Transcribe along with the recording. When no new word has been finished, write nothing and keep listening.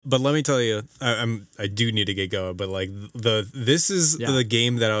but let me tell you, I do need to get going. But like this is the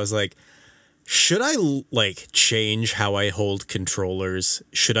game that I was like, should I like change how I hold controllers?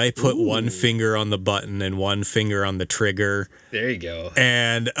 Should I put one finger on the button and one finger on the trigger? There you go.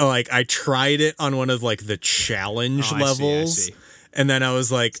 And like I tried it on one of like the challenge levels. I see. And then I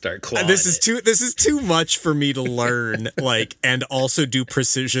was like, this is too much for me to learn, like, and also do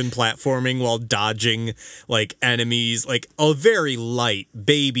precision platforming while dodging like enemies, like a very light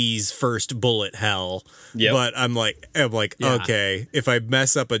baby's first bullet hell. Yep. But I'm like, okay, if I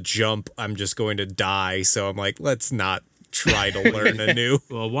mess up a jump, I'm just going to die. So I'm like, let's not try to learn anew.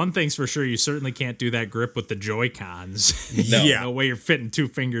 Well, one thing's for sure, you certainly can't do that grip with the Joy-Cons. No way you're fitting two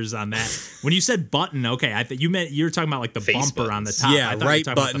fingers on that. When you said button, okay, I thought you were talking about like the face bumper buttons on the top. Yeah, right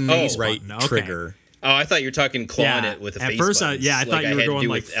button, right trigger. Oh, I thought you were talking clawing it with a face. At first, buttons. I thought you were going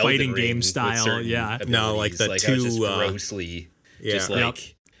like fighting game style. Yeah, no, like the like two I was just grossly, just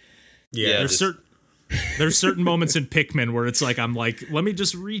like There's certain moments in Pikmin where it's like I'm like, let me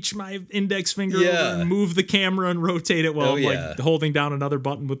just reach my index finger over and move the camera and rotate it while I'm like holding down another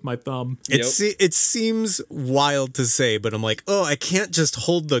button with my thumb. It seems wild to say, but I'm like, I can't just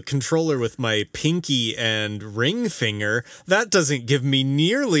hold the controller with my pinky and ring finger. That doesn't give me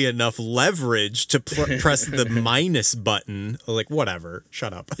nearly enough leverage to press the minus button. Like, whatever.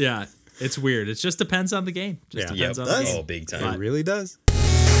 Shut up. Yeah, it's weird. It just depends on the game. Depends on the game. Oh, big time. It really does.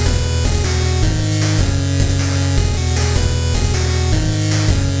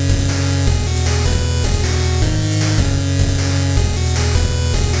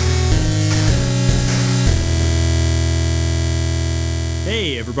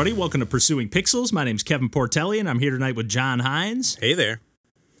 Hey everybody, welcome to Pursuing Pixels. My name's Kevin Portelli, and I'm here tonight with John Hines. Hey there.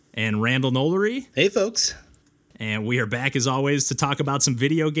 And Randall Nolery. Hey folks. And we are back as always to talk about some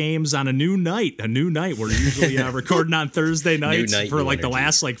video games on a new night. We're usually recording on Thursday nights for like the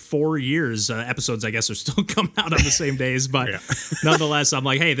last 4 years. Episodes, I guess, are still coming out on the same days. But nonetheless, I'm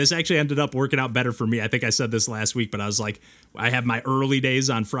like, hey, this actually ended up working out better for me. I think I said this last week, but I was like, I have my early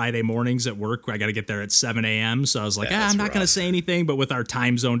days on Friday mornings at work. I got to get there at 7 a.m. So I was like, I'm not going to say anything. But with our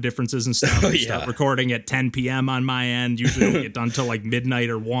time zone differences and stuff, we start recording at 10 p.m. on my end. Usually don't get done till like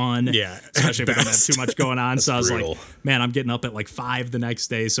midnight or 1. Yeah. Especially if I don't have too much going on. So I was like, man, I'm getting up at like 5 the next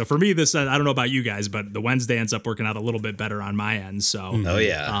day. So for me, this, I don't know about you guys, but the Wednesday ends up working out a little bit better on my end. So,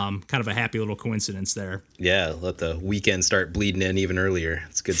 kind of a happy little coincidence there. Yeah, let the weekend start bleeding in even earlier.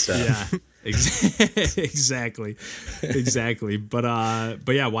 It's good stuff. Yeah. Exactly. But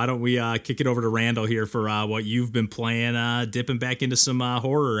yeah, why don't we kick it over to Randall here for what you've been playing, dipping back into some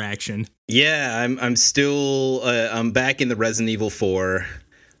horror action. Yeah, I'm still I'm back in the Resident Evil 4.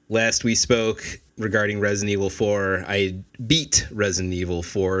 Last we spoke regarding Resident Evil 4, I beat Resident Evil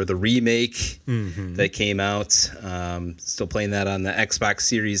 4, the remake that came out. Still playing that on the Xbox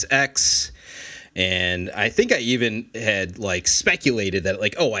Series X. And I think I even had speculated that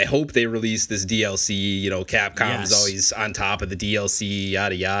I hope they release this DLC. Capcom is always on top of the DLC,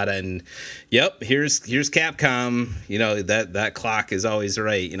 yada yada. And yep, here's Capcom. That clock is always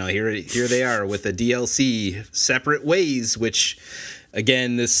right. Here they are with the DLC, Separate Ways, which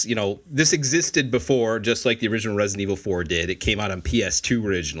again, this existed before, just like the original Resident Evil 4 did. It came out on PS2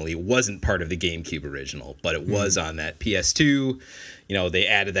 originally. It wasn't part of the GameCube original, but it was on that PS2. They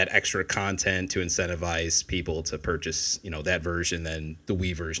added that extra content to incentivize people to purchase, that version. Then the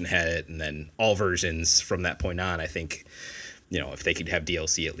Wii version had it, and then all versions from that point on, I think, if they could have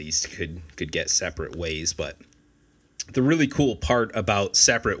DLC at least, could get Separate Ways. But the really cool part about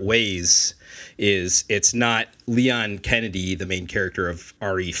Separate Ways is it's not Leon Kennedy, the main character of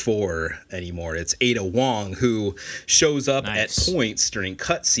RE4 anymore. It's Ada Wong, who shows up at points during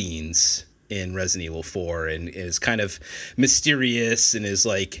cutscenes in Resident Evil 4 and is kind of mysterious and is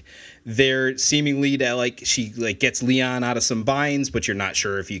there seemingly to she gets Leon out of some binds, but you're not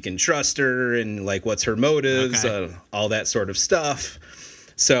sure if you can trust her and what's her motives, all that sort of stuff.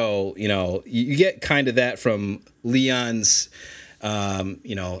 So, you get kind of that from Leon's,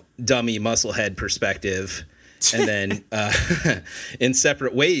 dummy musclehead perspective. And then in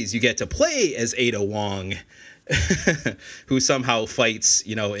Separate Ways, you get to play as Ada Wong, who somehow fights,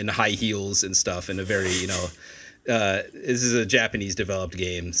 in high heels and stuff in a very, this is a Japanese developed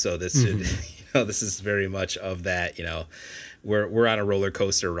game. So this should, this is very much of that, we're on a roller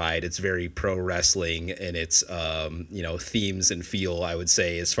coaster ride. It's very pro wrestling in its themes and feel, I would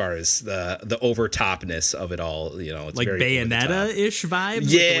say, as far as the overtopness of it all. It's like very Bayonetta-ish vibes.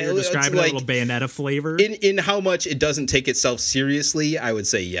 Yeah, like you're describing a little Bayonetta flavor. In how much it doesn't take itself seriously, I would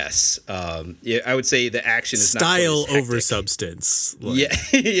say yes. I would say the action is style not over substance. Yeah,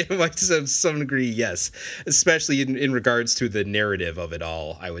 to some degree, yes. Especially in regards to the narrative of it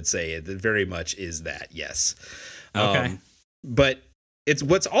all, I would say it very much is that. Yes. Okay. But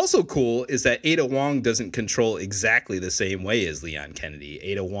what's also cool is that Ada Wong doesn't control exactly the same way as Leon Kennedy.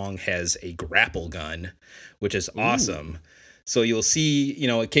 Ada Wong has a grapple gun, which is awesome. So you'll see,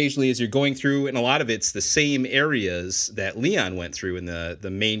 occasionally as you're going through, and a lot of it's the same areas that Leon went through in the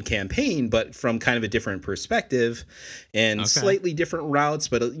main campaign, but from kind of a different perspective and slightly different routes,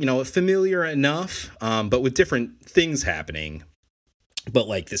 but, familiar enough, but with different things happening. But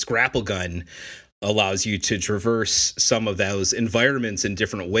like this grapple gun allows you to traverse some of those environments in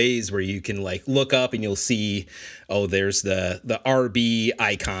different ways where you can like look up and you'll see, there's the RB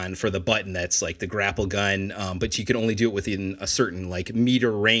icon for the button that's like the grapple gun, but you can only do it within a certain like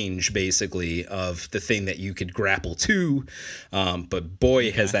meter range basically of the thing that you could grapple to. But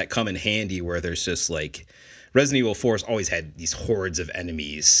boy, has that come in handy where there's just like Resident Evil 4 has always had these hordes of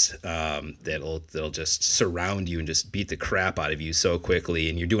enemies that'll just surround you and just beat the crap out of you so quickly,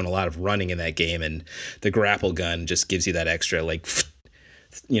 and you're doing a lot of running in that game, and the grapple gun just gives you that extra like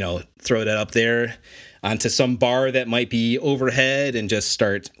throw that up there onto some bar that might be overhead and just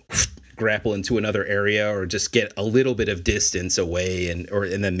start grapple into another area, or just get a little bit of distance away, and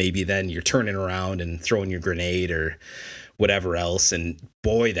then maybe then you're turning around and throwing your grenade or whatever else, and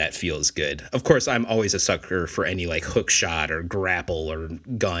boy, that feels good. Of course, I'm always a sucker for any like hook shot or grapple or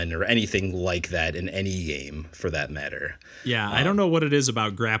gun or anything like that in any game for that matter. Yeah, I don't know what it is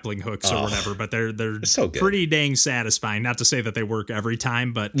about grappling hooks or whatever, but they're so good. Pretty dang satisfying. Not to say that they work every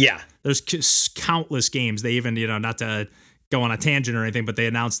time, but yeah, there's countless games. They even, not to go on a tangent or anything, but they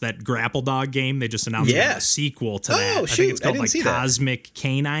announced that Grapple Dog game. They just announced a sequel to that. Oh, I think it's called like Cosmic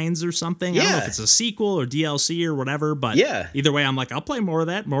Canines or something. Yeah. I don't know if it's a sequel or DLC or whatever, but either way, I'm like, I'll play more of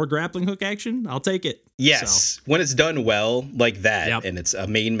that, more grappling hook action. I'll take it. Yes. So. When it's done well like that, and it's a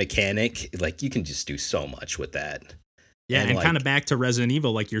main mechanic, like you can just do so much with that. Yeah, and like, kind of back to Resident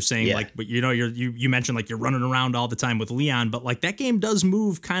Evil, like you're saying, like, but you mentioned like you're running around all the time with Leon, but like that game does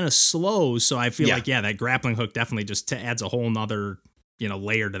move kind of slow, so I feel like that grappling hook definitely just adds a whole nother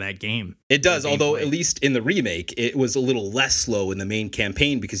layer to that game. It does, although at least in the remake, it was a little less slow in the main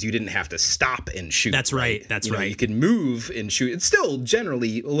campaign because you didn't have to stop and shoot. That's right. That's right. You can move and shoot. It's still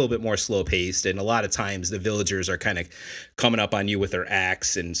generally a little bit more slow paced, and a lot of times the villagers are kind of coming up on you with their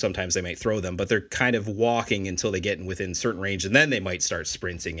axe, and sometimes they might throw them, but they're kind of walking until they get within certain range, and then they might start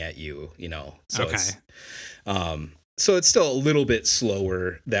sprinting at you. So so it's still a little bit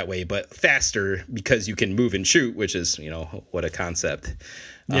slower that way, but faster because you can move and shoot, which is, what a concept.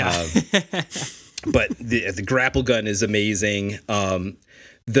 Yeah. But the grapple gun is amazing.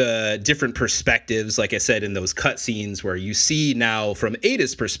 The different perspectives, like I said, in those cutscenes where you see now from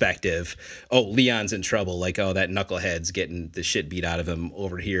Ada's perspective, Leon's in trouble. Like, that knucklehead's getting the shit beat out of him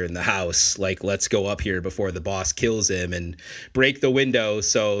over here in the house. Like, let's go up here before the boss kills him and break the window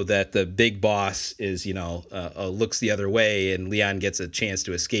so that the big boss is, looks the other way and Leon gets a chance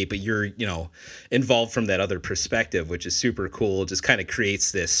to escape. But you're, involved from that other perspective, which is super cool. It just kind of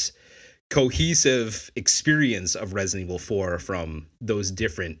creates this cohesive experience of Resident Evil 4 from those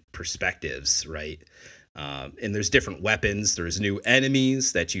different perspectives, right? And there's different weapons. There's new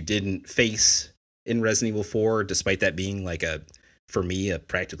enemies that you didn't face in Resident Evil 4, despite that being like for me,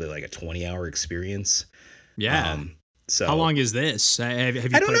 practically like a 20-hour experience. Yeah. So how long is this? Have you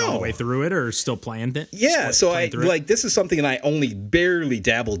played all the way through it or still playing it? Yeah, so this is something that I only barely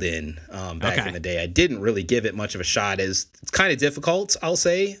dabbled in back in the day. I didn't really give it much of a shot. It's kind of difficult, I'll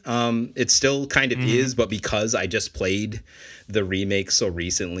say. It still kind of is, but because I just played the remake so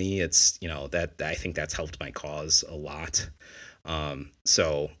recently, it's that I think that's helped my cause a lot.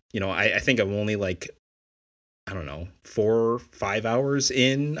 So I think I'm only like, I don't know, 4 or 5 hours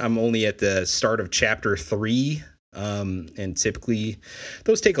in. I'm only at the start of chapter 3. And typically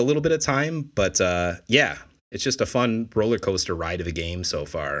those take a little bit of time, but it's just a fun roller coaster ride of a game so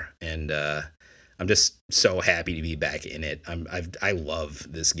far, and I'm just so happy to be back in it. I love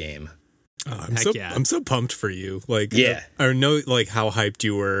this game. I'm so pumped for you. Like, I know like how hyped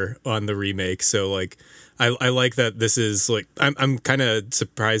you were on the remake, so like I like that this is like I'm kind of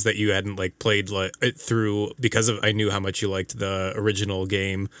surprised that you hadn't like played like it through because I knew how much you liked the original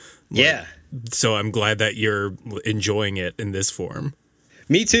game. So I'm glad that you're enjoying it in this form.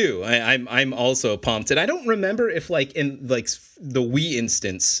 Me too. I'm also pumped, and I don't remember if like in like the Wii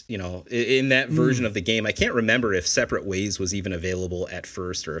instance, you know, in that version of the game, I can't remember if Separate Ways was even available at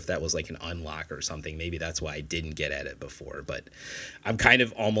first, or if that was like an unlock or something. Maybe that's why I didn't get at it before. But I'm kind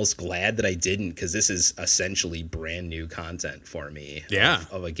of almost glad that I didn't, because this is essentially brand new content for me. Yeah.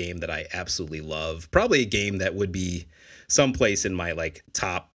 Of a game that I absolutely love. Probably a game that would be someplace in my like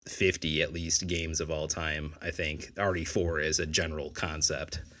top 50 at least games of all time. I think RE4 is a general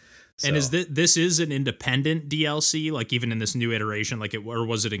concept. So. And is this is an independent DLC, like even in this new iteration, like or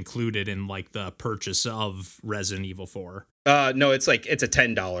was it included in like the purchase of Resident Evil 4? No, it's a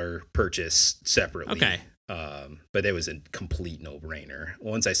 $10 purchase separately. Okay. But it was a complete no-brainer.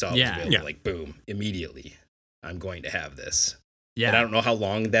 Once I saw it was available, like boom, immediately, I'm going to have this. Yeah. And I don't know how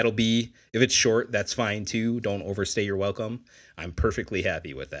long that'll be. If it's short, that's fine too. Don't overstay your welcome. I'm perfectly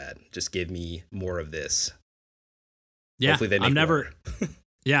happy with that. Just give me more of this. Yeah, hopefully they make more.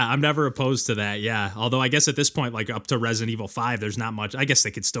 Yeah, I'm never opposed to that. Yeah, although I guess at this point, like up to Resident Evil 5, there's not much. I guess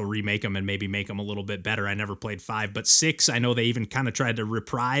they could still remake them and maybe make them a little bit better. I never played 5, but 6, I know they even kind of tried to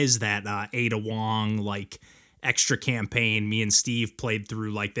reprise that Ada Wong like extra campaign. Me and Steve played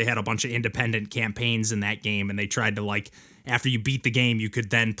through, like they had a bunch of independent campaigns in that game, and they tried to like, after you beat the game, you could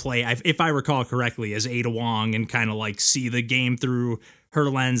then play, if I recall correctly, as Ada Wong and kind of like see the game through her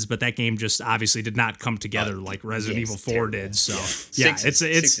lens, but that game just obviously did not come together like Resident Evil 4 terrible. did. So yeah, Six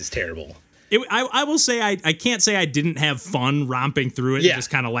is terrible. I will say I can't say I didn't have fun romping through it and just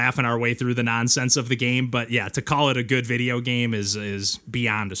kind of laughing our way through the nonsense of the game. But yeah, to call it a good video game is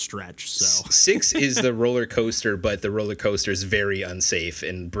beyond a stretch. So 6 is the roller coaster, but the roller coaster is very unsafe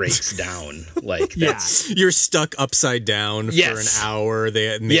and breaks down. Like that's you're stuck upside down for an hour.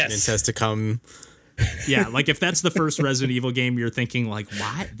 The maintenance has to come. Yeah, like if that's the first Resident Evil game, you're thinking like,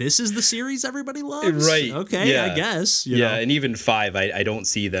 what? This is the series everybody loves? Right. Okay, I guess. You know? And even 5, I don't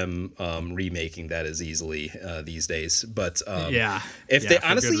see them remaking that as easily these days. But if they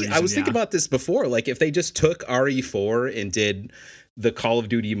honestly, I was thinking about this before, like if they just took RE4 and did the Call of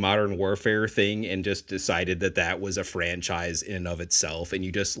Duty Modern Warfare thing and just decided that was a franchise in and of itself, and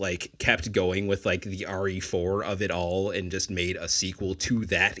you just like kept going with like the RE4 of it all and just made a sequel to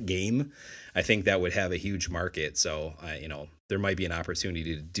that game, I think that would have a huge market. So, there might be an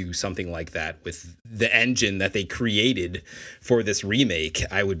opportunity to do something like that with the engine that they created for this remake.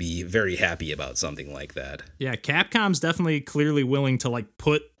 I would be very happy about something like that. Yeah, Capcom's definitely clearly willing to like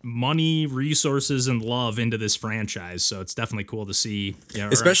put money, resources, and love into this franchise. So it's definitely cool to see.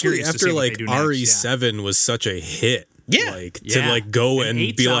 Especially after like RE7 was such a hit. Yeah. To like go and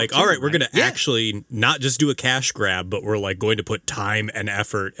be like, all right, we're going to actually not just do a cash grab, but we're like going to put time and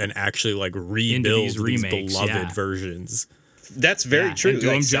effort and actually like rebuild these beloved versions. That's very true. And do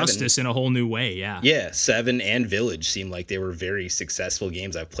them justice in a whole new way. Yeah. 7 and Village seem like they were very successful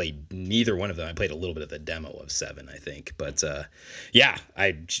games. I've played neither one of them. I played a little bit of the demo of 7, I think. But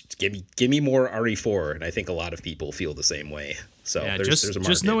give me more RE4, and I think a lot of people feel the same way. So there's a market.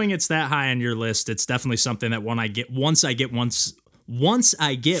 Just knowing it's that high on your list, it's definitely something that once I get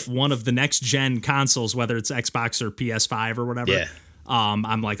one of the next gen consoles, whether it's Xbox or PS5 or whatever. Yeah.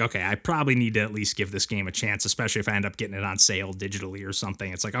 I'm like, okay, I probably need to at least give this game a chance, especially if I end up getting it on sale digitally or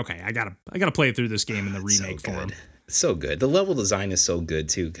something. It's like, okay, I gotta play through this game in the remake form. It's so good. The level design is so good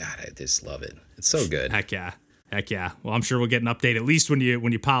too. God, I just love it. It's so good. Heck yeah. Well, I'm sure we'll get an update at least when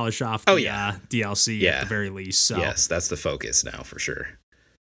you polish off the DLC at the very least. So. Yes, that's the focus now for sure.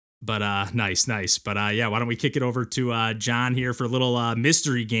 But nice. But why don't we kick it over to John here for a little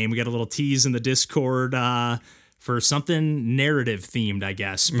mystery game? We got a little tease in the Discord for something narrative themed, I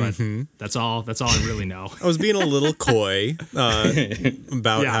guess. But that's all I really know. I was being a little coy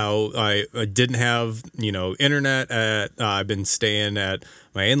about how I didn't have internet at. I've been staying at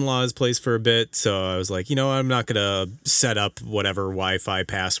my in-laws' place for a bit, so I was like, I'm not gonna set up whatever Wi-Fi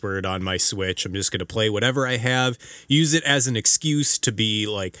password on my Switch. I'm just gonna play whatever I have, use it as an excuse to be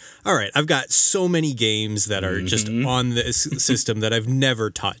like, all right, I've got so many games that are just on this system that I've never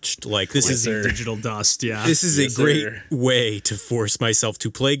touched. Like this is digital dust. Yeah, this is a great way to force myself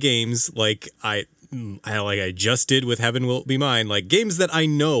to play games like I just did with Heaven Will Be Mine, like games that I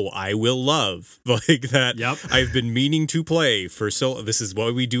know I will love, like that. Yep. I've been meaning to play for this is why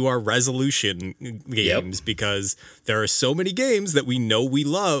we do our resolution games, because there are so many games that we know we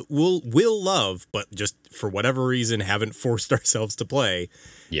will love, but just for whatever reason haven't forced ourselves to play.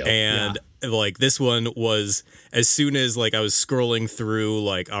 Yep. And like this one was, as soon as like I was scrolling through,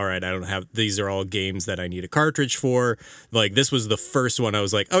 like, all right, I don't have, these are all games that I need a cartridge for. Like this was the first one I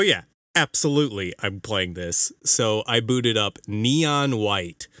was like, oh yeah, absolutely, I'm playing this. So I booted up Neon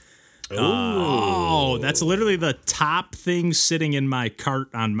White, Oh, that's literally the top thing sitting in my cart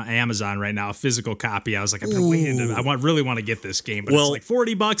on my Amazon right now, a physical copy. I was like, I've been waiting. Really want to get this game, but it's like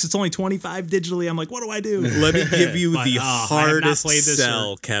 $40. It's only $25 digitally. I'm like, what do I do? Let me give you the hardest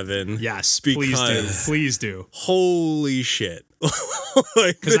sell, Kevin. Yes, please do. Holy shit.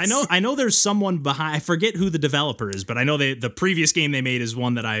 Because I know there's someone behind. I forget who the developer is, but I know the previous game they made is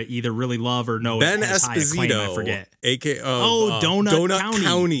one that I either really love or know Ben has high acclaim. I Esposito, forget. Donut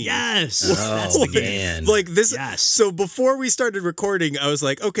County. Yes, that's the man. Like this. Yes. So before we started recording, I was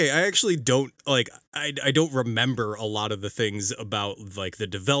like, okay, I actually don't like. I don't remember a lot of the things about like the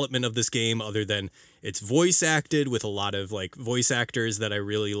development of this game, other than it's voice acted with a lot of like voice actors that I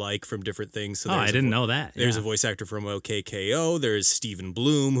really like from different things. So I didn't know that. There's a voice actor from OKKO. There's Stephen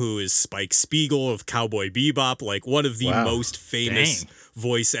Bloom, who is Spike Spiegel of Cowboy Bebop, like one of the most famous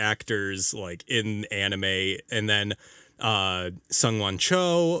voice actors like in anime. And then Sungwon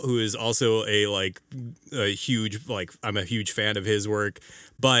Cho, who is also a huge, like, I'm a huge fan of his work.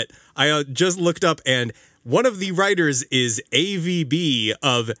 But I just looked up, and one of the writers is AVB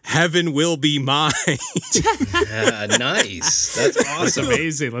of Heaven Will Be Mine. Nice. That's awesome. That's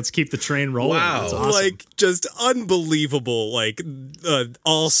amazing. Let's keep the train rolling. Wow. That's awesome. Like, just unbelievable, like,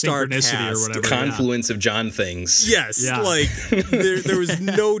 all-star Synchronicity cast. or whatever. Confluence of John things. Yes, Yeah. like, there was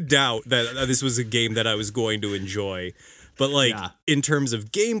no doubt that this was a game that I was going to enjoy. But, like, in terms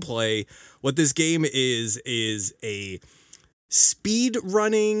of gameplay, what this game is a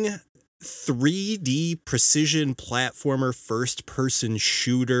speed-running 3D precision platformer first-person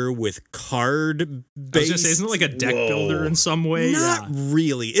shooter with card-based. I was gonna say, isn't it like a deck builder in some way? Not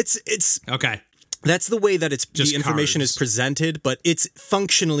really. It's okay. That's the way that Just the information cards. is presented, but it's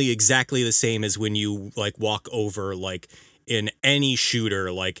functionally exactly the same as when you like walk over like in any shooter,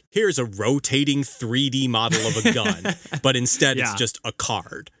 like here's a rotating 3D model of a gun, but instead it's just a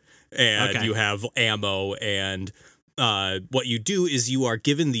card, and you have ammo, and what you do is you are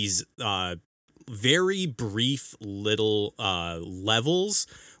given these very brief little levels,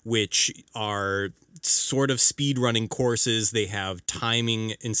 which are sort of speedrunning courses. They have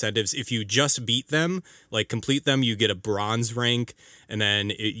timing incentives. If you just beat them, like complete them, you get a bronze rank, and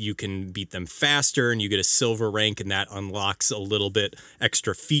then you can beat them faster and you get a silver rank, and that unlocks a little bit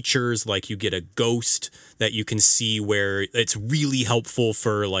extra features, like you get a ghost that you can see where it's really helpful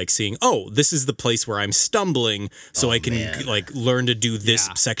for like seeing, oh, this is the place where I'm stumbling, so I can like learn to do this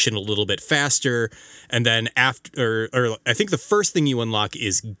section a little bit faster. And then after, or I think the first thing you unlock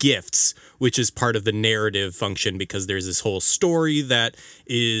is gifts, which is part of the narrative function, because there's this whole story that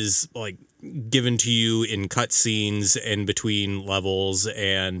is like given to you in cutscenes and between levels,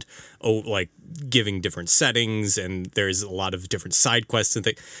 and like giving different settings, and there's a lot of different side quests and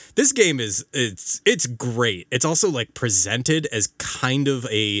things. This game is it's great. It's also like presented as kind of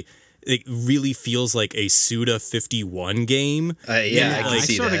it really feels like a Suda 51 game. I can see that. I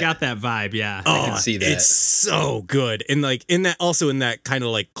sort of got that vibe, yeah. I can see that. It's so good. And like in that kind of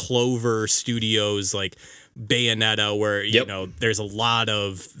like Clover Studios, like Bayonetta, where, you know, there's a lot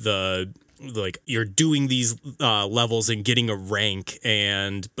of the, like you're doing these levels and getting a rank,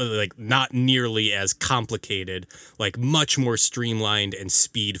 but like not nearly as complicated, like much more streamlined and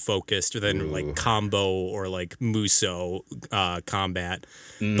speed focused than like combo or like Muso combat.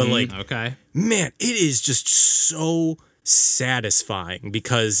 But like, man, it is just so satisfying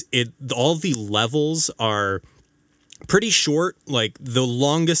because all the levels are pretty short. Like the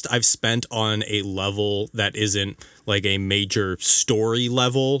longest I've spent on a level that isn't like a major story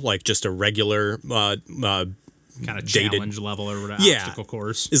level, like just a regular kind of challenge level or whatever, obstacle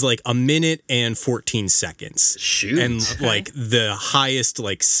course, is like a minute and 14 seconds. Shoot. And like the highest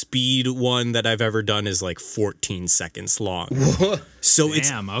like speed one that I've ever done is like 14 seconds long. So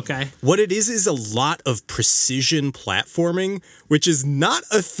what it is a lot of precision platforming, which is not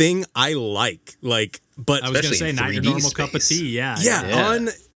a thing I like. Like, but I was going to say, not your normal cup of tea. Yeah.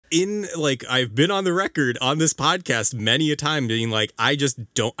 Like I've been on the record on this podcast many a time being like, I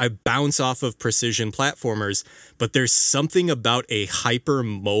bounce off of precision platformers, but there's something about a hyper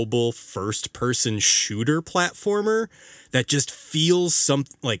mobile first person shooter platformer that just feels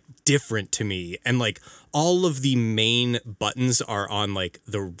like different to me. And like all of the main buttons are on like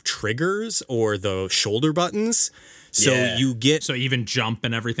the triggers or the shoulder buttons. So you get, so even jump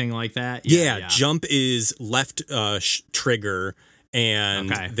and everything like that. Jump is left trigger, and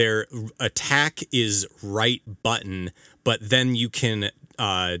their attack is right button, but then you can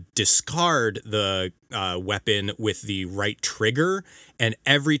discard the weapon with the right trigger, and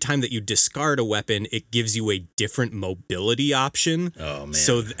every time that you discard a weapon, it gives you a different mobility option. Oh man!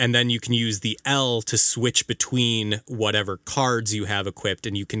 So and then you can use the L to switch between whatever cards you have equipped,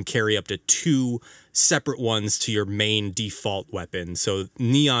 and you can carry up to 2 separate ones to your main default weapon. So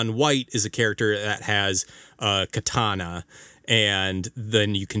Neon White is a character that has a katana. And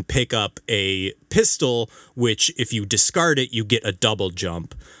then you can pick up a pistol, which if you discard it, you get a double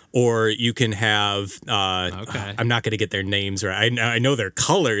jump. Or you can have, I'm not going to get their names right. I know their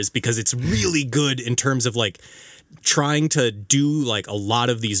colors because it's really good in terms of like trying to do like a lot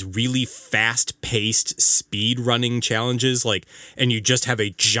of these really fast-paced speed running challenges, like, and you just have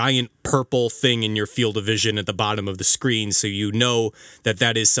a giant purple thing in your field of vision at the bottom of the screen, so you know that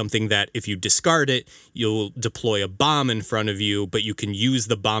that is something that if you discard it, you'll deploy a bomb in front of you, but you can use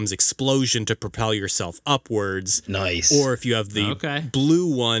the bomb's explosion to propel yourself upwards. Nice. Or if you have the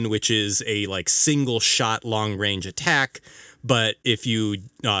blue one, which is a like single shot long range attack. But if you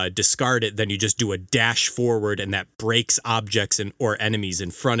discard it, then you just do a dash forward, and that breaks objects or enemies in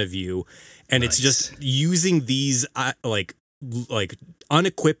front of you. And It's just using these like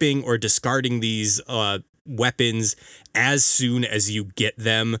unequipping or discarding these weapons as soon as you get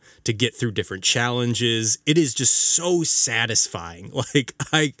them to get through different challenges. It is just so satisfying. Like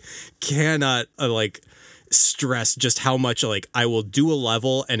I cannot stress just how much like I will do a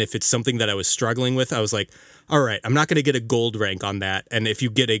level, and if it's something that I was struggling with, I was like, all right, I'm not going to get a gold rank on that. And if you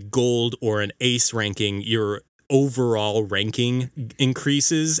get a gold or an ace ranking, your overall ranking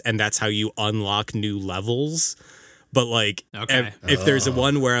increases, and that's how you unlock new levels. But like, if there's a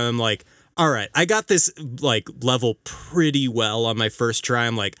one where I'm like, all right, I got this like level pretty well on my first try.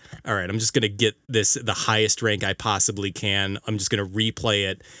 I'm like, all right, I'm just going to get the highest rank I possibly can. I'm just going to replay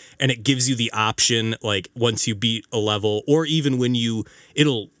it. And it gives you the option, like once you beat a level, or even when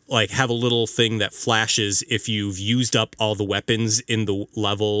it'll like have a little thing that flashes if you've used up all the weapons in the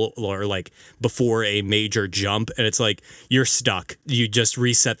level or like before a major jump. And it's like, you're stuck. You just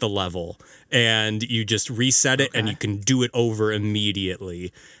reset the level and you just reset it and you can do it over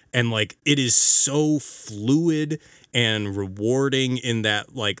immediately. And like, it is so fluid and rewarding in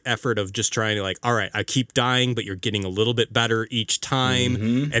that like effort of just trying to like, all right, I keep dying, but you're getting a little bit better each time.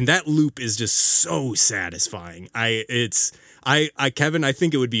 Mm-hmm. And that loop is just so satisfying. Kevin, I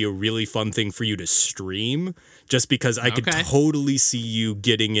think it would be a really fun thing for you to stream, just because I could totally see you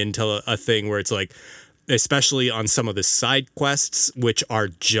getting into a thing where it's like, especially on some of the side quests, which are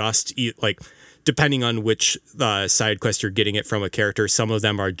just like, depending on which side quest you're getting it from a character, some of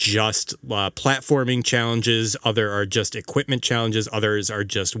them are just platforming challenges, other are just equipment challenges, others are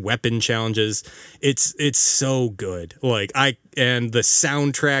just weapon challenges. It's so good. And the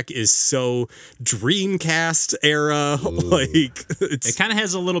soundtrack is so Dreamcast era. Ooh. Like it kind of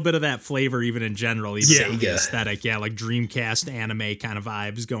has a little bit of that flavor even in general, even the aesthetic. Yeah, like Dreamcast anime kind of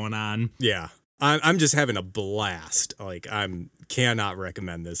vibes going on. Yeah. I'm just having a blast. Like cannot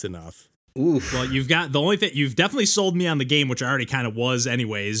recommend this enough. Oof. Well, you've definitely sold me on the game, which I already kind of was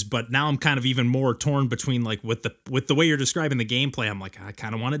anyways, but now I'm kind of even more torn between like with the way you're describing the gameplay. I'm like, I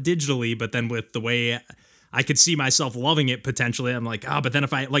kind of want it digitally, but then with the way I could see myself loving it potentially, I'm like, but then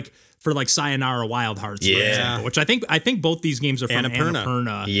if I like for like Sayonara Wild Hearts, for example, which I think both these games are from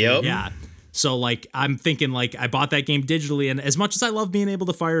Annapurna. Yep. Yeah. So like I'm thinking like I bought that game digitally, and as much as I love being able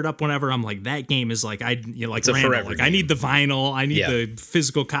to fire it up whenever, I'm like that game is like it's a forever game. I need the vinyl, I need the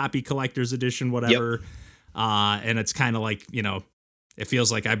physical copy collector's edition, whatever. Yep. And it's kind of like it feels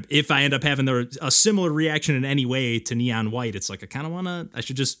like if I end up having a similar reaction in any way to Neon White, it's like I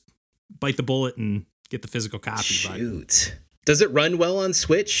should just bite the bullet and get the physical copy. Shoot. Does it run well on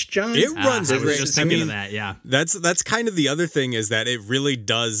Switch, John? It runs great. I was just thinking of that, yeah. That's kind of the other thing, is that it really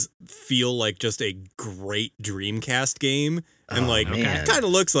does feel like just a great Dreamcast game. And it kind of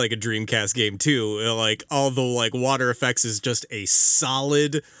looks like a Dreamcast game too. Like all the like water effects is just a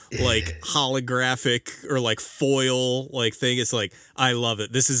solid like holographic or like foil like thing. It's like, I love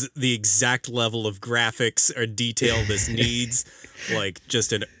it. This is the exact level of graphics or detail this needs. Like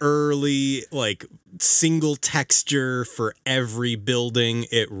just an early like single texture for every building.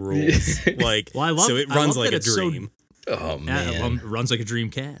 It rules. Like, well, so it runs like a dream. Oh man, it runs like a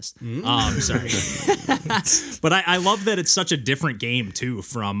Dreamcast. Sorry, but I love that it's such a different game too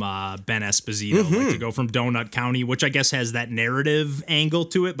from Ben Esposito. Mm-hmm. Like to go from Donut County, which I guess has that narrative angle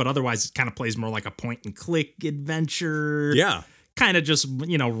to it, but otherwise it kind of plays more like a point and click adventure. Yeah. Kind of just,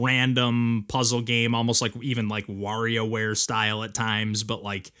 random puzzle game, almost like even like WarioWare style at times, but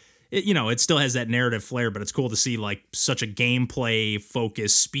like it still has that narrative flair. But it's cool to see like such a gameplay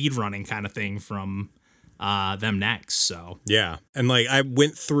focused speedrunning kind of thing from them next. So yeah, and like I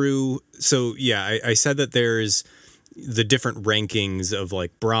went through. So yeah, I said that there's the different rankings of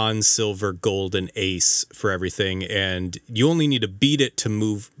like bronze, silver, gold, and ace for everything, and you only need to beat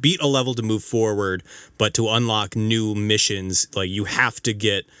a level to move forward, but to unlock new missions, like you have to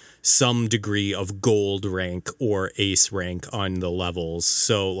get some degree of gold rank or ace rank on the levels.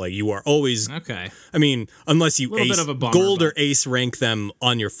 So like you are always okay. I mean, unless you bit of a bummer, gold or ace rank them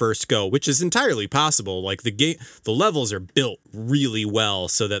on your first go, which is entirely possible. Like the levels are built really well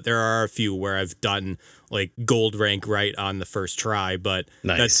so that there are a few where I've done like gold rank right on the first try, but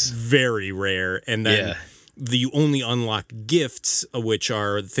that's very rare. And then you only unlock gifts, which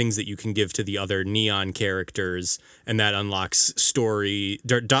are things that you can give to the other neon characters, and that unlocks story,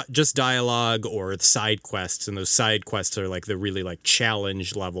 just dialogue or side quests, and those side quests are like the really like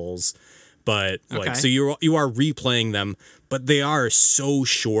challenge levels. But like, so you are replaying them, but they are so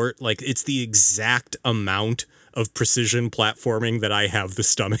short. Like it's the exact amount of precision platforming that I have the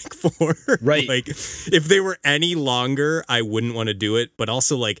stomach for. Right. Like if they were any longer, I wouldn't want to do it. But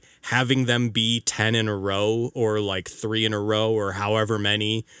also like having them be 10 in a row or like 3 in a row or however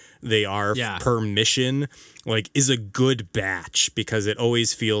many they are per mission, like is a good batch, because it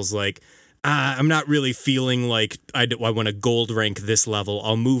always feels like I'm not really feeling like I want to gold rank this level.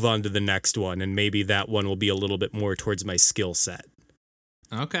 I'll move on to the next one, and maybe that one will be a little bit more towards my skill set.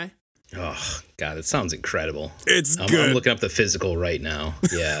 Okay. Oh, God, it sounds incredible. It's good. I'm looking up the physical right now.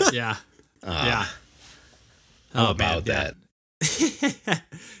 Yeah. Yeah. How about that?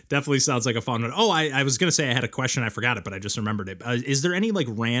 Definitely sounds like a fun one. Oh, I was going to say I had a question. I forgot it, but I just remembered it. Is there any like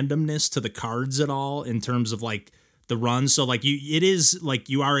randomness to the cards at all in terms of like the run? So like it is like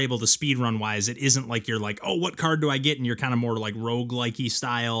you are able to speed run wise. It isn't like you're like, oh, what card do I get? And you're kind of more like roguelike-y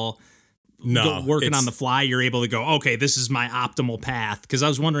style. No, working on the fly, you're able to go, okay, this is my optimal path. Because I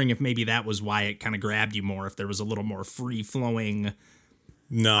was wondering if maybe that was why it kind of grabbed you more, if there was a little more free flowing.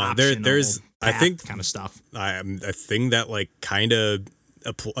 No, there's I think kind of stuff. A thing that like kind of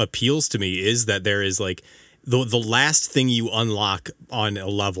appeals to me is that there is like the last thing you unlock on a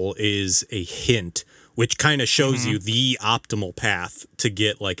level is a hint, which kind of shows you the optimal path to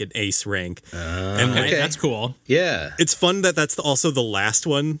get like an ace rank. And okay, that's cool. Yeah. It's fun that that's also the last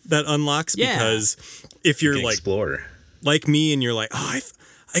one that unlocks, because if you're like explorer like me and you're like, oh,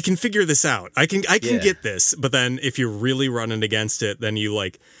 I can figure this out. I can get this. But then if you're really running against it, then you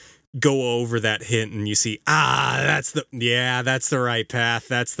like go over that hint and you see, that's the right path.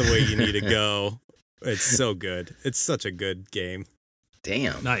 That's the way you need to go. It's so good. It's such a good game.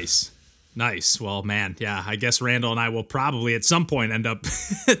 Damn. Nice. Well, man, yeah, I guess Randall and I will probably at some point end up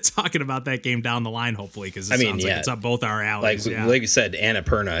talking about that game down the line, hopefully, because it sounds like it's up both our alleys. Like you said,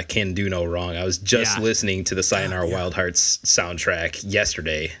 Annapurna can do no wrong. I was just listening to the Sayonara Wild Hearts soundtrack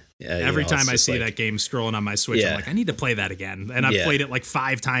yesterday. Every time I see that game scrolling on my Switch, I'm like, I need to play that again. And I've played it like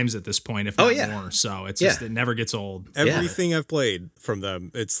 5 times at this point, if not more. So it's just, it never gets old. Everything I've played from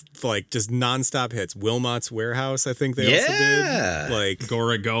them, it's like just nonstop hits. Wilmot's Warehouse, I think they also did. Like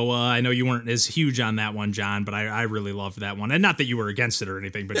Gorogoa. I know you weren't as huge on that one, John, but I really loved that one. And not that you were against it or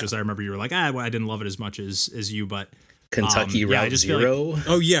anything, but just I remember you were like, I didn't love it as much as you, but Kentucky Route Zero.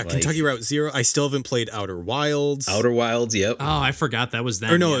 Kentucky Route Zero. I still haven't played Outer Wilds. Outer Wilds, yep. Oh, I forgot that was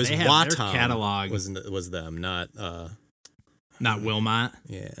them. Or no, it was Watam. Catalog was them, not Wilmot.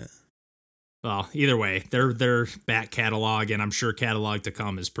 Yeah. Well, either way, their back catalog, and I'm sure catalog to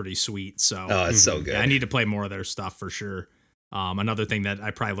come is pretty sweet. So it's so good. I need to play more of their stuff for sure. Another thing that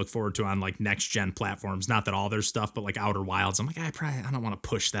I probably look forward to on like next gen platforms, not that all their stuff, but like Outer Wilds. I'm like, I don't want to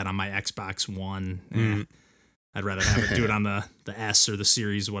push that on my Xbox One. I'd rather have it do it on the S or the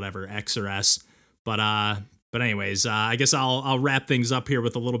Series, whatever, X or S. But anyways, I guess I'll wrap things up here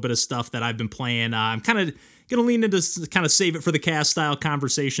with a little bit of stuff that I've been playing. I'm kind of gonna lean into kind of save it for the cast style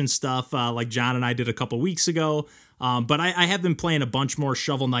conversation stuff, like John and I did a couple weeks ago. But I have been playing a bunch more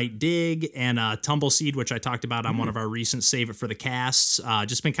Shovel Knight Dig and Tumbleseed, which I talked about on one of our recent Save It for the Casts.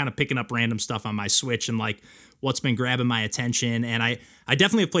 Just been kind of picking up random stuff on my Switch and like what's been grabbing my attention. And I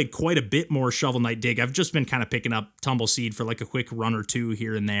definitely have played quite a bit more Shovel Knight Dig. I've just been kind of picking up Tumbleseed for like a quick run or two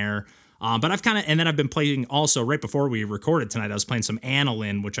here and there. But I've been playing also right before we recorded tonight, I was playing some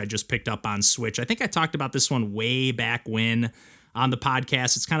Annalyn, which I just picked up on Switch. I think I talked about this one way back when on the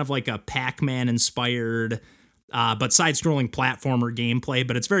podcast. It's kind of like a Pac-Man inspired, but side-scrolling platformer gameplay,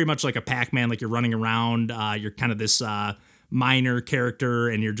 but it's very much like a Pac-Man, like you're running around, you're kind of this miner character,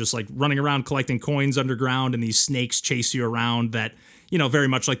 and you're just like running around collecting coins underground, and these snakes chase you around that, very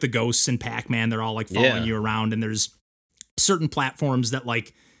much like the ghosts in Pac-Man, they're all like following you around, and there's certain platforms that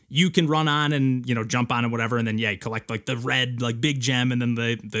like you can run on and, you know, jump on and whatever. And then, you collect like the red, like big gem. And then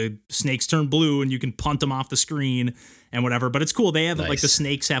the snakes turn blue and you can punt them off the screen and whatever. But it's cool. They have like the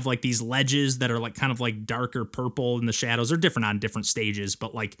snakes have like these ledges that are like kind of like darker purple in the shadows. They're different on different stages,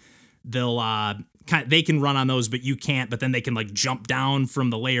 but like they'll they can run on those, but you can't. But then they can like jump down from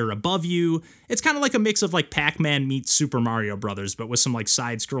the layer above you. It's kind of like a mix of like Pac-Man meets Super Mario Brothers, but with some like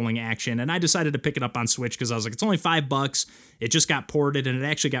side-scrolling action. And I decided to pick it up on Switch because I was like, it's only $5. It just got ported, and it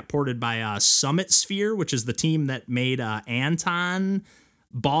actually got ported by Summit Sphere, which is the team that made Anton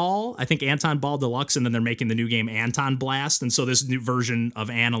Ball. I think Anton Ball Deluxe, and then they're making the new game Anton Blast. And so this new version of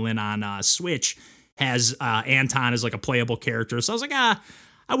Annalyn on Switch has Anton as like a playable character. So I was like,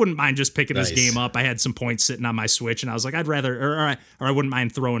 I wouldn't mind just picking this game up. I had some points sitting on my Switch, and I was like, I'd rather, or I wouldn't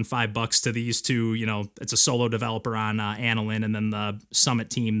mind throwing $5 to these two. You know, it's a solo developer on Annalyn, and then the Summit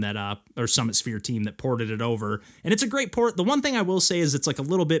team that, or Summit Sphere team that ported it over. And it's a great port. The one thing I will say is it's like a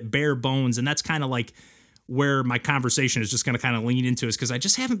little bit bare bones, and that's kind of like where my conversation is just going to kind of lean into, is because I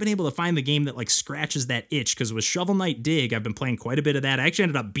just haven't been able to find the game that like scratches that itch. Because with Shovel Knight Dig, I've been playing quite a bit of that. I actually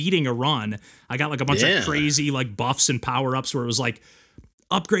ended up beating a run. I got like a bunch of crazy like buffs and power ups where it was like,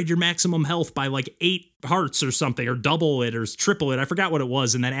 upgrade your maximum health by like 8 hearts or something, or double it or triple it. I forgot what it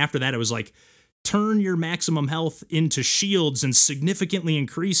was. And then after that, it was like, turn your maximum health into shields and significantly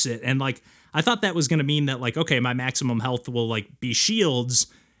increase it. And like, I thought that was going to mean that like, okay, my maximum health will like be shields,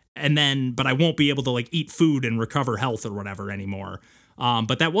 and then, but I won't be able to like eat food and recover health or whatever anymore.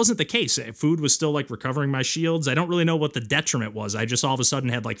 But that wasn't the case. Food was still like recovering my shields. I don't really know what the detriment was. I just all of a sudden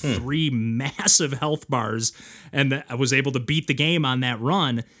had like 3 massive health bars, and I was able to beat the game on that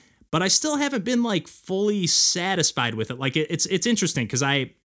run. But I still haven't been like fully satisfied with it. Like it's interesting because I'm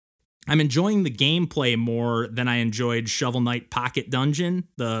enjoying the gameplay more than I enjoyed Shovel Knight Pocket Dungeon,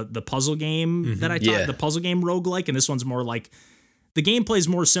 the puzzle game that I taught, the puzzle game roguelike. And this one's more like, the gameplay is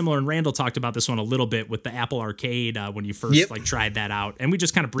more similar, and Randall talked about this one a little bit with the Apple Arcade when you first like tried that out, and we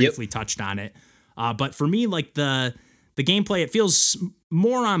just kind of briefly touched on it. But for me, like the gameplay, it feels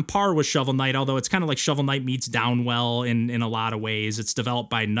more on par with Shovel Knight, although it's kind of like Shovel Knight meets Downwell in a lot of ways. It's developed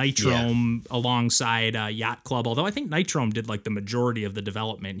by Nitrome alongside Yacht Club, although I think Nitrome did like the majority of the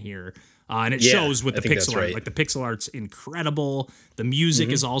development here. And it shows with the pixel art. Like the pixel art's incredible. The music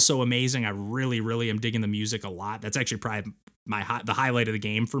is also amazing. I really, really am digging the music a lot. That's actually probably the highlight of the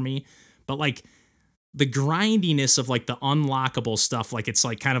game for me. But like the grindiness of like the unlockable stuff, like it's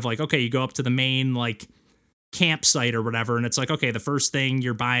like kind of like, okay, you go up to the main like campsite or whatever, and it's like, okay, the first thing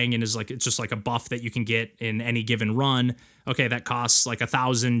you're buying and is like, it's just like a buff that you can get in any given run. Okay, that costs like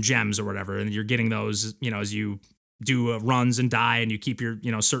 1,000 gems or whatever, and you're getting those, you know, as you do runs and die, and you keep your,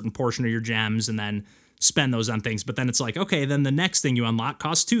 you know, certain portion of your gems and then spend those on things. But then it's like, okay, then the next thing you unlock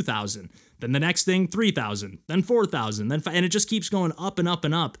costs 2,000, then the next thing 3,000, then 4,000, then and it just keeps going up and up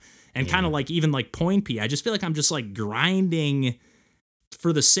and up. And kind of like even like Point P, I just feel like I'm just like grinding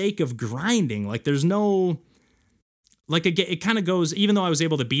for the sake of grinding. Like there's no, like it kind of goes, even though I was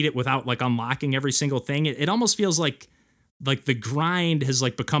able to beat it without like unlocking every single thing, it almost feels like the grind has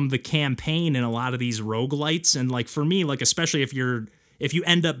like become the campaign in a lot of these roguelites. And like for me, like especially if you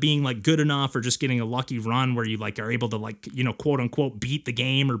end up being like good enough or just getting a lucky run where you like are able to like, you know, quote unquote beat the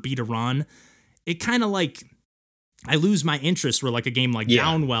game or beat a run, it kind of like I lose my interest where like a game like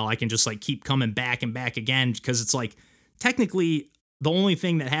Downwell, I can just like keep coming back and back again, because it's like technically the only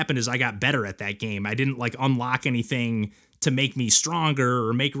thing that happened is I got better at that game. I didn't like unlock anything to make me stronger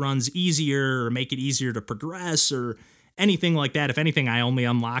or make runs easier or make it easier to progress or anything like that. If anything, I only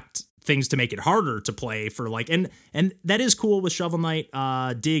unlocked things to make it harder to play for like, and that is cool with Shovel Knight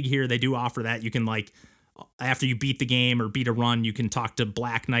Dig here. They do offer that. You can like, after you beat the game or beat a run, you can talk to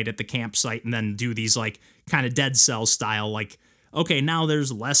Black Knight at the campsite and then do these like kind of Dead Cell style, like, okay, now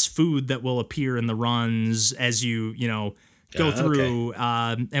there's less food that will appear in the runs as you know, go through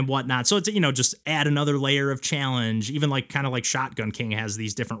and whatnot. So it's, you know, just add another layer of challenge. Even like kind of like Shotgun King has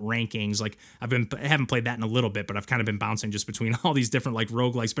these different rankings. Like I haven't played that in a little bit, but I've kind of been bouncing just between all these different like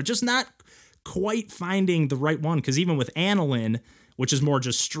roguelikes, but just not quite finding the right one. Because even with Annalyn, which is more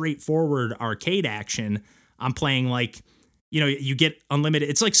just straightforward arcade action, I'm playing like, you know, you get unlimited.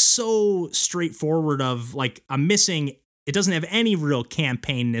 It's like so straightforward of like, I'm missing, it doesn't have any real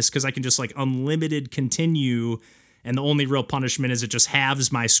campaigness because I can just like unlimited continue. And the only real punishment is it just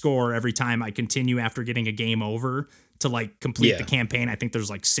halves my score every time I continue after getting a game over to like complete the campaign. I think there's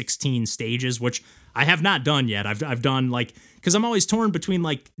like 16 stages, which I have not done yet. I've done like, because I'm always torn between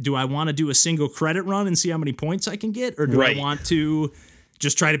like, do I want to do a single credit run and see how many points I can get? Or do I want to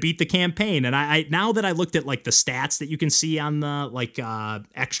just try to beat the campaign? And I now that I looked at like the stats that you can see on the like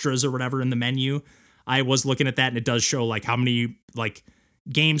extras or whatever in the menu, I was looking at that, and it does show like how many like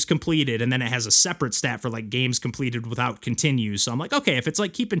games completed, and then it has a separate stat for like games completed without continues. So I'm like, okay, if it's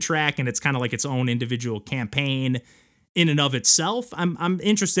like keeping track and it's kind of like its own individual campaign in and of itself, I'm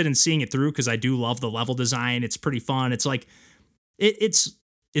interested in seeing it through because I do love the level design. It's pretty fun. It's like it's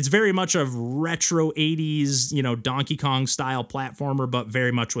very much a retro 80s, Donkey Kong style platformer, but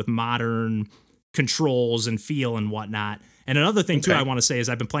very much with modern controls and feel and whatnot. And another thing too I want to say is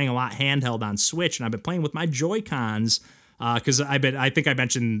I've been playing a lot handheld on Switch, and I've been playing with my Joy-Cons because I think I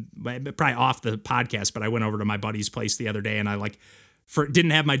mentioned probably off the podcast, but I went over to my buddy's place the other day and I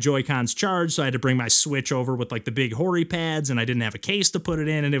didn't have my Joy-Cons charged, so I had to bring my Switch over with like the big Hori pads, and I didn't have a case to put it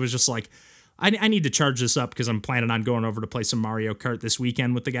in, and it was just like, I need to charge this up because I'm planning on going over to play some Mario Kart this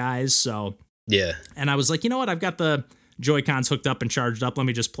weekend with the guys. So yeah, and I was like, you know what, I've got the Joy-Cons hooked up and charged up. Let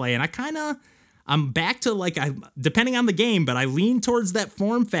me just play, and I'm back to like depending on the game, but I lean towards that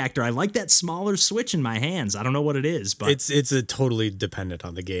form factor. I like that smaller Switch in my hands. I don't know what it is, but it's a totally dependent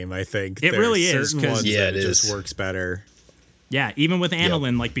on the game. I think it really is because it just works better. Yeah, even with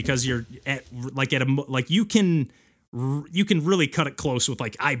aniline, like because you're you can really cut it close with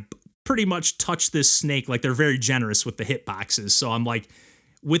like I pretty much touch this snake. Like they're very generous with the hitboxes. So I'm like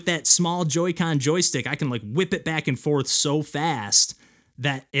with that small Joy-Con joystick, I can like whip it back and forth so fast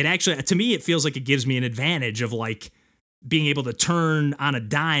that it actually, to me, it feels like it gives me an advantage of like being able to turn on a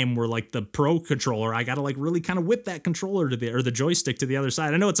dime where like the Pro controller, I got to like really kind of whip that controller to the joystick to the other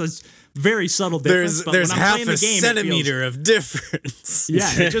side. I know it's a very subtle difference, but there's when I'm half playing the a game, centimeter of difference. Yeah,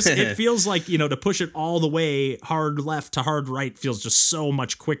 it feels like, to push it all the way hard left to hard right feels just so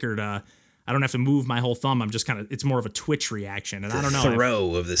much quicker to, I don't have to move my whole thumb. I'm just it's more of a twitch reaction. And I don't know.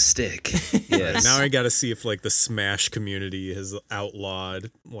 Throw of the stick. Yes. Now I got to see if like the Smash community has outlawed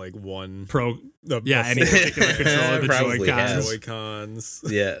like one any particular controller, the Joy-Cons.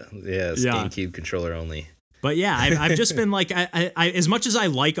 Yeah, GameCube controller only. But yeah, I've just been like, I as much as I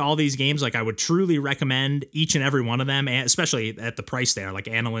like all these games, like I would truly recommend each and every one of them, especially at the price there. Like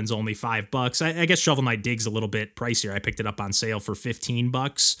Aniline's only $5. I guess Shovel Knight Dig's a little bit pricier. I picked it up on sale for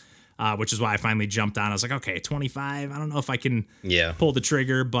 $15. Which is why I finally jumped on. I was like, okay, 25. I don't know if I can pull the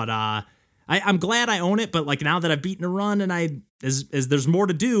trigger, but I'm glad I own it. But like now that I've beaten a run and there's more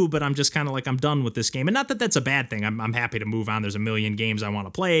to do, but I'm just kind of like, I'm done with this game. And not that that's a bad thing. I'm happy to move on. There's a million games I want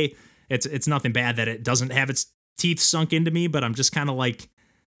to play. It's nothing bad that it doesn't have its teeth sunk into me, but I'm just kind of like,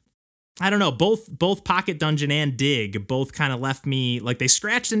 I don't know, both Pocket Dungeon and Dig both kind of left me, like they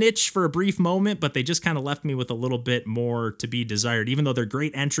scratched an itch for a brief moment, but they just kind of left me with a little bit more to be desired. Even though they're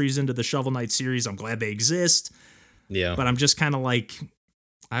great entries into the Shovel Knight series, I'm glad they exist. Yeah. But I'm just kind of like,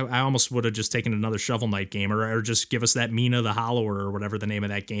 I almost would have just taken another Shovel Knight game or just give us that Mina the Hollower or whatever the name of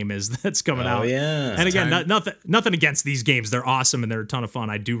that game is that's coming out. Oh, yeah. And again, nothing against these games. They're awesome and they're a ton of fun.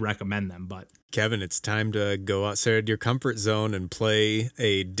 I do recommend them, but Kevin, it's time to go outside your comfort zone and play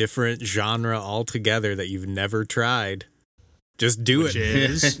a different genre altogether that you've never tried. Just do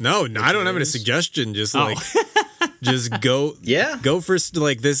it. No, I don't have any suggestion. Just just go. Yeah. Go for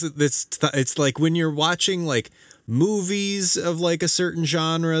like this. It's like when you're watching like movies of like a certain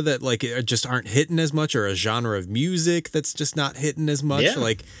genre that like just aren't hitting as much, or a genre of music that's just not hitting as much. Yeah.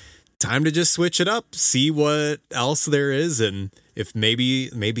 Like time to just switch it up, see what else there is, and if maybe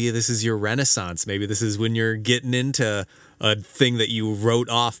this is your renaissance. Maybe this is when you're getting into a thing that you wrote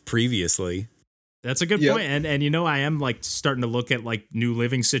off previously. That's a good point. And I am like starting to look at like new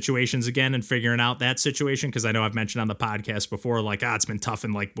living situations again and figuring out that situation, because I know I've mentioned on the podcast before, like, it's been tough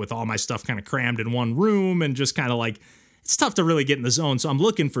and like with all my stuff kind of crammed in one room and just kind of like it's tough to really get in the zone. So I'm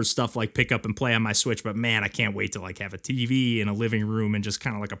looking for stuff like pick up and play on my Switch, but man, I can't wait to like have a TV in a living room and just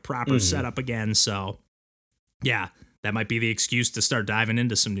kind of like a proper setup again. So yeah, that might be the excuse to start diving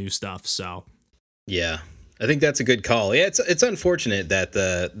into some new stuff. So yeah, I think that's a good call. Yeah, it's unfortunate that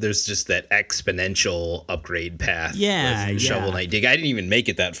there's just that exponential upgrade path. Yeah, Shovel Knight Dig. I didn't even make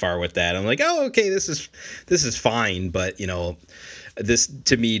it that far with that. I'm like, oh, okay, this is fine, but this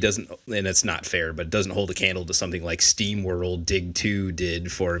to me doesn't, and it's not fair, but it doesn't hold a candle to something like SteamWorld Dig 2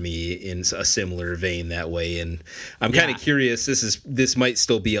 did for me in a similar vein that way. And I'm kind of curious. This might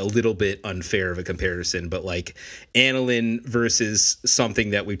still be a little bit unfair of a comparison, but like Aniline versus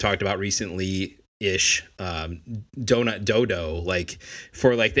something that we've talked about recently. Donut Dodo, like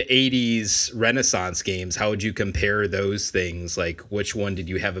for like the 80s Renaissance games, how would you compare those things? Like which one did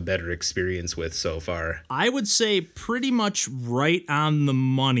you have a better experience with so far? I would say pretty much right on the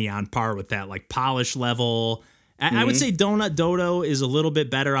money, on par with that, like polish level. I would say Donut Dodo is a little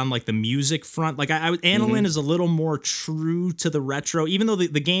bit better on like the music front. Like Aniline is a little more true to the retro, even though the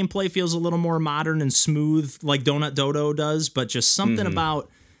gameplay feels a little more modern and smooth like Donut Dodo does, but just something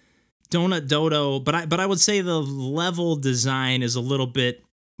about Donut Dodo, but I would say the level design is a little bit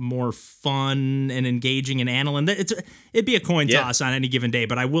more fun and engaging in Annalyn. It'd be a coin toss on any given day,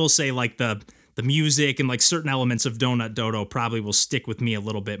 but I will say like the music and like certain elements of Donut Dodo probably will stick with me a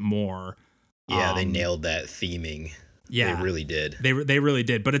little bit more. Yeah, they nailed that theming. Yeah, they really did. They really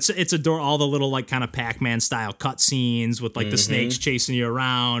did. But it's all the little like kind of Pac-Man style cutscenes with like the snakes chasing you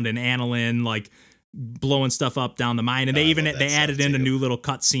around and Annalyn like blowing stuff up down the mine. And they added in a new little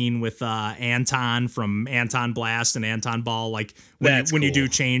cutscene with Anton from Anton Blast and Anton Ball. Like when you do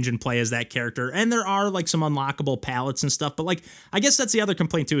change and play as that character. And there are like some unlockable palettes and stuff. But like I guess that's the other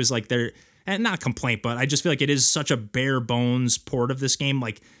complaint too is like and not complaint, but I just feel like it is such a bare bones port of this game.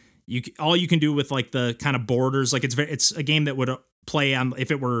 Like all you can do with like the kind of borders, like it's a game that would play on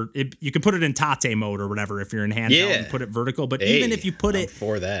you can put it in Tate mode or whatever if you're in handheld and put it vertical. But even if you put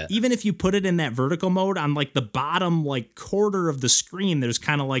it in that vertical mode on like the bottom like quarter of the screen, there's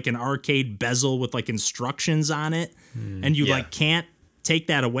kind of like an arcade bezel with like instructions on it, and you like can't take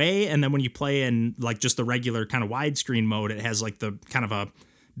that away. And then when you play in like just the regular kind of widescreen mode, it has like the kind of a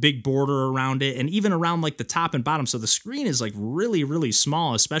big border around it and even around like the top and bottom. So the screen is like really, really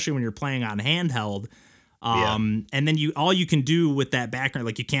small, especially when you're playing on handheld. And then all you can do with that background,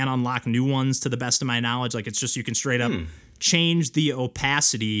 like you can't unlock new ones to the best of my knowledge. Like it's just, you can straight up change the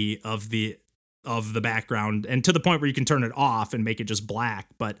opacity of the background and to the point where you can turn it off and make it just black.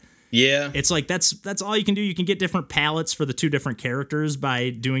 But it's like, that's all you can do. You can get different palettes for the two different characters by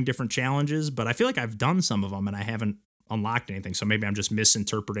doing different challenges. But I feel like I've done some of them and I haven't unlocked anything, so maybe I'm just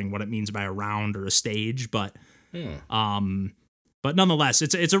misinterpreting what it means by a round or a stage, but nonetheless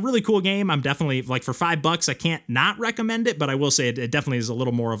it's a really cool game. I'm definitely like for $5 I can't not recommend it, but I will say it definitely is a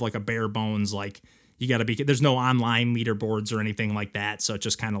little more of like a bare bones, like you got to be, there's no online leaderboards or anything like that, so it's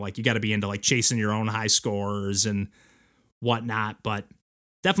just kind of like you got to be into like chasing your own high scores and whatnot, but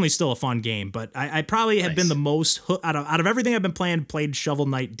definitely still a fun game. But I probably have been the most out of everything I've been played Shovel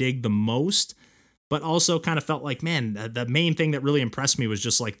Knight Dig the most, but also kind of felt like, man, the main thing that really impressed me was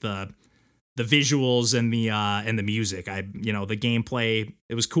just like the visuals and the music. The gameplay,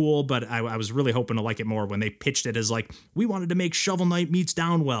 it was cool, but I was really hoping to like it more when they pitched it as like, we wanted to make Shovel Knight meets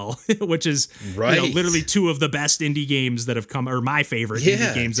Downwell, which is literally two of the best indie games that have come, or my favorite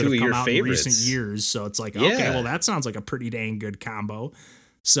indie games that have come out in recent years. So it's like, okay, well, that sounds like a pretty dang good combo.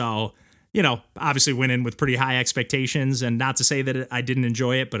 So, obviously went in with pretty high expectations, and not to say that I didn't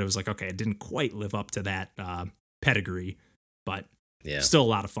enjoy it, but it was like, okay, it didn't quite live up to that pedigree, but still a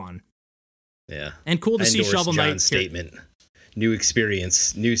lot of fun. Yeah. And cool to see Shovel Knight. John's statement. New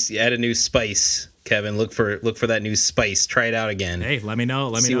experience, add a new spice. Kevin, look for that new spice. Try it out again. Hey, let me know.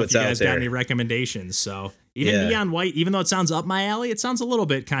 Let me know if you guys got any recommendations. So even Neon White, even though it sounds up my alley, it sounds a little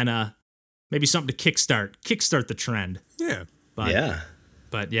bit kind of maybe something to kickstart the trend. Yeah.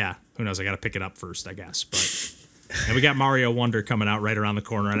 But yeah, who knows? I got to pick it up first, I guess. But and we got Mario Wonder coming out right around the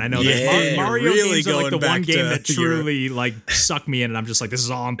corner, and I know that Mario really games are like the one game that truly like suck me in, and I'm just like, this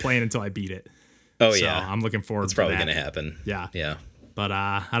is all I'm playing until I beat it. Oh so I'm looking forward. It's probably going to happen. Yeah. But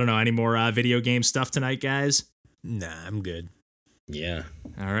I don't know, any more video game stuff tonight, guys? Nah, I'm good. Yeah.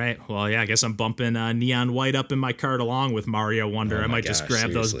 All right. Well, yeah, I guess I'm bumping Neon White up in my cart along with Mario Wonder. I might just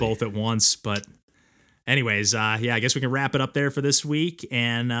grab those both at once, but. Anyways, I guess we can wrap it up there for this week.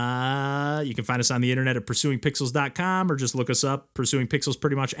 And you can find us on the internet at pursuingpixels.com or just look us up, Pursuing Pixels,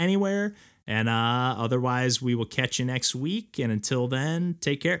 pretty much anywhere. And otherwise, we will catch you next week. And until then,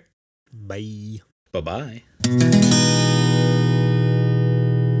 take care. Bye. Bye-bye.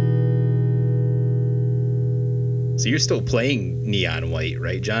 So you're still playing Neon White,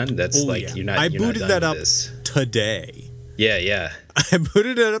 right, John? That's you're not. I booted that up today. Yeah. I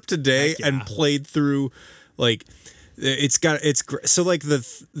booted it up today and played through, like, it's so like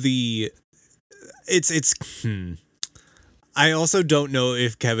I also don't know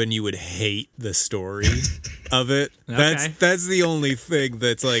if Kevin, you would hate the story of it. Okay. That's the only thing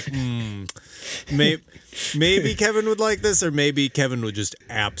that's like, maybe Kevin would like this, or maybe Kevin would just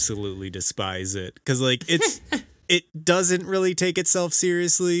absolutely despise it. 'Cause like it doesn't really take itself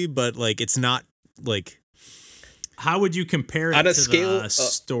seriously, but like it's not like. How would you compare it to the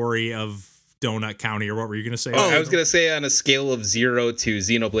story of Donut County, or what were you going to say? I was going to say on a scale of 0 to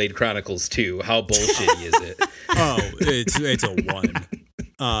Xenoblade Chronicles 2, how bullshitty is it? It's a 1.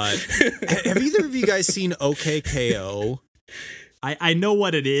 Have either of you guys seen OKKO? I know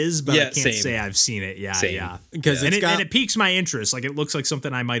what it is, but I can't same. say I've seen it. Yeah. Because and it piques my interest. Like, it looks like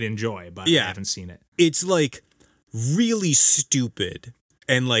something I might enjoy, but I haven't seen it. It's like really stupid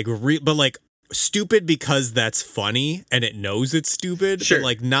and like but like stupid because that's funny and it knows it's stupid. Sure. But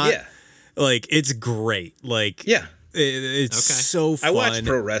like not like it's great. Like It's so fun. I watch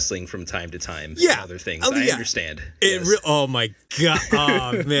pro wrestling from time to time. Yeah. And other things. I understand. Oh my god.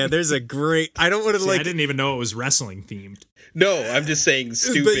 Oh man, there's a great. I don't want to I didn't even know it was wrestling themed. No, I'm just saying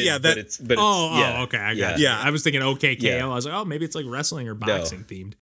stupid. But okay. I got it. Yeah. I was thinking OKKO. I was like, oh, maybe it's like wrestling or boxing themed.